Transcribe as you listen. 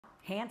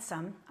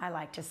handsome, I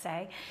like to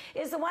say,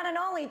 is the one and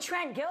only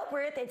Trent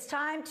Gilbreth. It's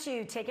time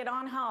to take it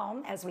on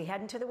home as we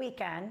head into the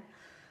weekend.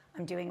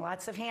 I'm doing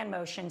lots of hand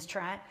motions,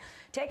 Trent.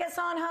 Take us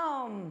on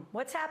home.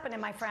 What's happening,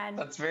 my friend?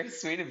 That's very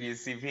sweet of you,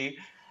 CP.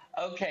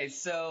 Okay,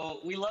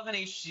 so we love an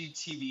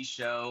HGTV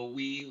show.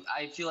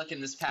 I feel like in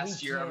this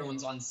past year,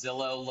 everyone's on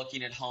Zillow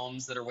looking at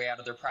homes that are way out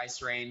of their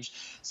price range.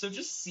 So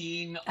just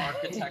seeing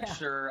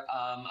architecture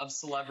of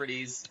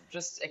celebrities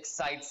just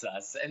excites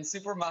us. And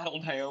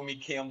Supermodel Naomi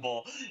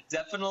Campbell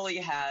definitely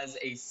has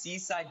a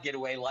seaside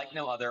getaway like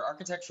no other.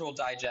 Architectural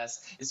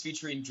Digest is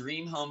featuring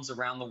dream homes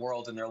around the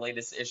world in their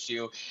latest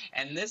issue.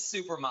 And this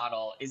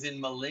supermodel is in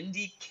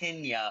Malindi,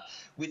 Kenya,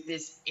 with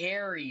this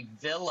airy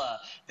villa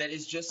that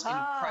is just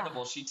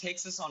incredible. She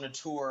takes us on a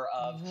tour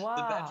of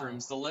the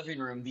bedrooms, the living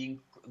room,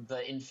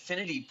 the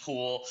infinity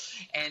pool,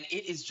 and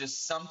it is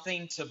just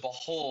something to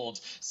behold.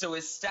 So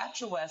as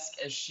statuesque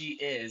as she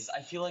is,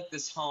 I feel like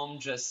this home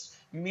just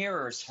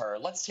mirrors her.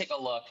 Let's take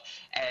a look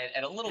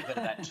at a little bit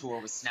of that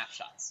tour with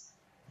snapshots.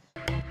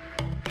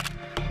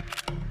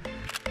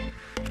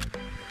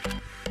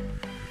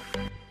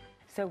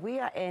 So we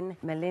are in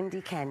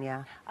Malindi,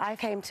 Kenya. I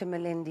came to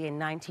Malindi in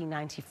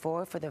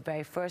 1994 for the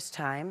very first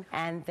time,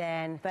 and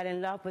then fell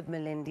in love with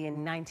Malindi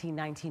in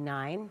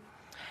 1999.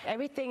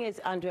 Everything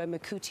is under a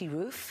makuti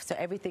roof, so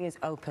everything is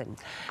open.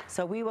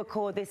 So we will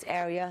call this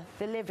area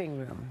the living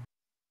room.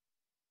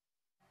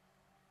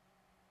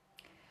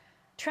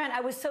 Trent, I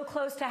was so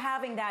close to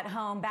having that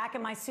home back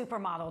in my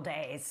supermodel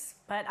days,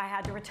 but I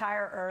had to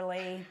retire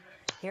early.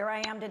 Here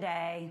I am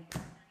today.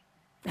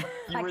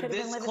 You were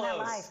this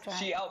close.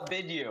 She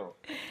outbid you.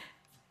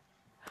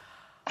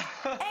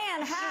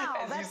 And how?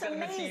 As That's you said,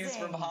 amazing. the tease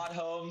from hot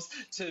homes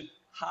to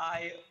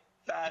high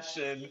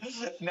fashion.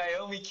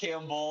 Naomi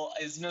Campbell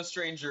is no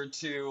stranger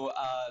to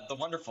the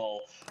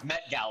wonderful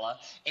Met Gala,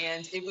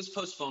 and it was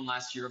postponed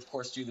last year, of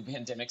course, due to the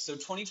pandemic. So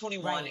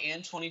 2021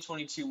 and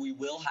 2022, we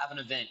will have an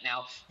event.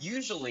 Now,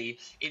 usually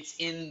it's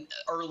in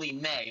early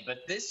May,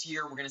 but this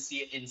year we're going to see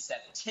it in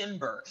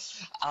September.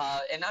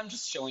 And I'm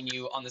just showing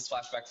you on this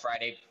Flashback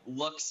Friday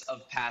looks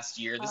of past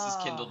year. This is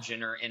Kendall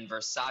Jenner in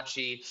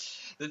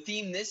Versace. The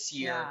theme this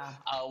year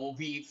will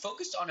be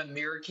focused on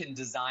American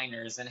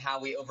designers and how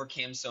we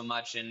overcame so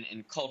much in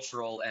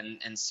cultural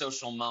and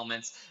social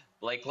moments.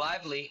 Blake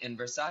Lively in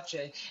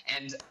Versace,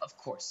 and of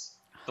course,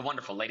 the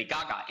wonderful Lady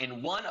Gaga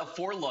in one of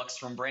 4 looks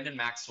from Brandon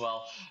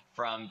Maxwell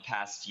from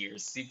past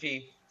years.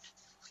 CP?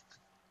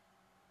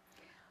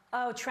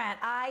 Oh, Trent,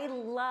 I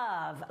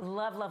love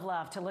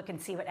to look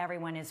and see what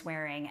everyone is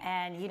wearing,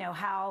 and you know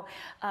how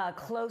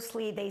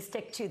closely they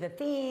stick to the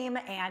theme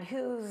and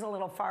who's a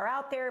little far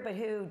out there, but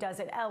who does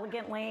it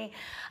elegantly.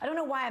 I don't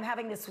know why I'm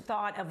having this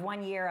thought of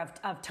one year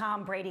of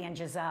Tom Brady and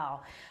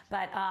Giselle,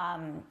 but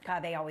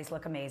God, they always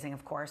look amazing,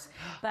 of course.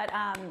 But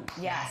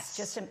yes,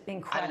 just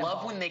incredible. I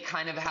love when they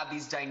kind of have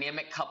these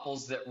dynamic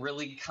couples that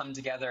really come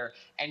together,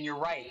 and you're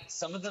right,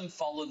 some of them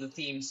follow the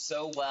theme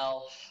so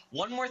well.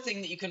 One more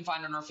thing that you can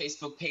find on our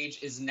Facebook page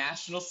is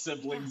National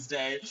Siblings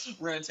Day.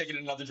 We're going to take it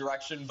in another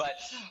direction, but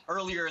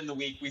earlier in the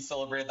week, we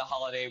celebrated the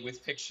holiday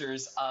with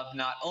pictures of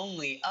not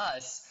only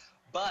us,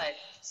 but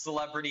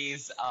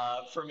celebrities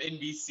from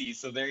NBC.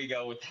 So there you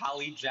go, with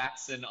Hallie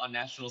Jackson on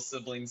National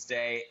Siblings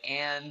Day,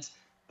 and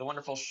the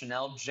wonderful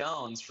Chanel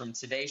Jones from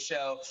Today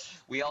Show.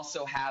 We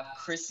also have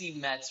Chrissy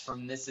Metz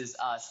from This Is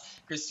Us.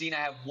 Christine,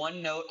 I have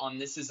one note on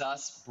This Is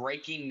Us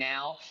breaking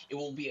now. It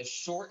will be a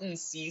shortened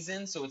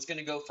season, so it's going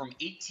to go from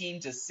 18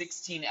 to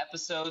 16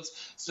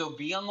 episodes. So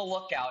be on the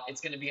lookout.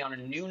 It's going to be on a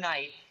new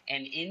night,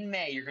 and in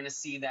May, you're going to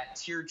see that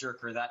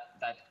tearjerker,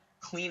 that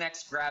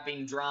Kleenex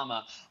grabbing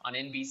drama on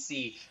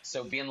NBC.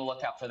 So be on the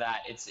lookout for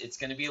that. It's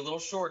going to be a little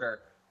shorter,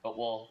 but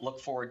we'll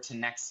look forward to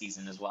next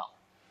season as well.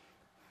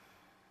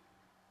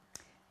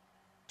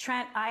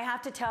 Trent, I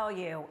have to tell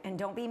you, and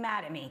don't be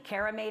mad at me,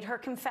 Kara made her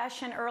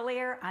confession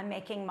earlier. I'm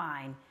making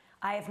mine.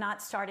 I have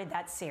not started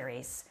that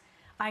series.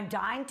 I'm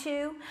dying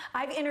to.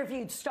 I've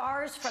interviewed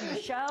stars from the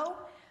show,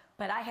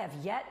 but I have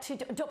yet to.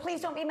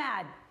 Please don't be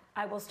mad.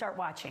 I will start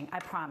watching. I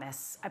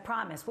promise. I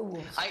promise. We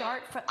will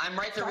start. I'm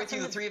right there with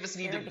you. The 3 of us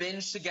need to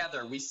binge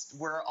together.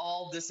 We're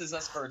all This Is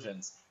Us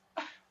virgins.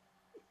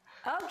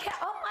 Okay.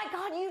 Oh my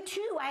God, you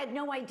too. I had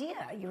no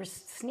idea. You're a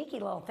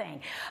sneaky little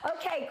thing.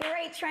 Okay,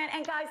 great, Trent.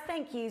 And guys,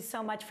 thank you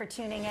so much for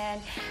tuning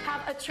in.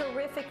 Have a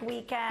terrific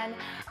weekend.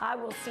 I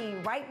will see you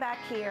right back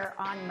here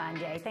on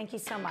Monday. Thank you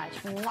so much.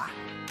 Mwah.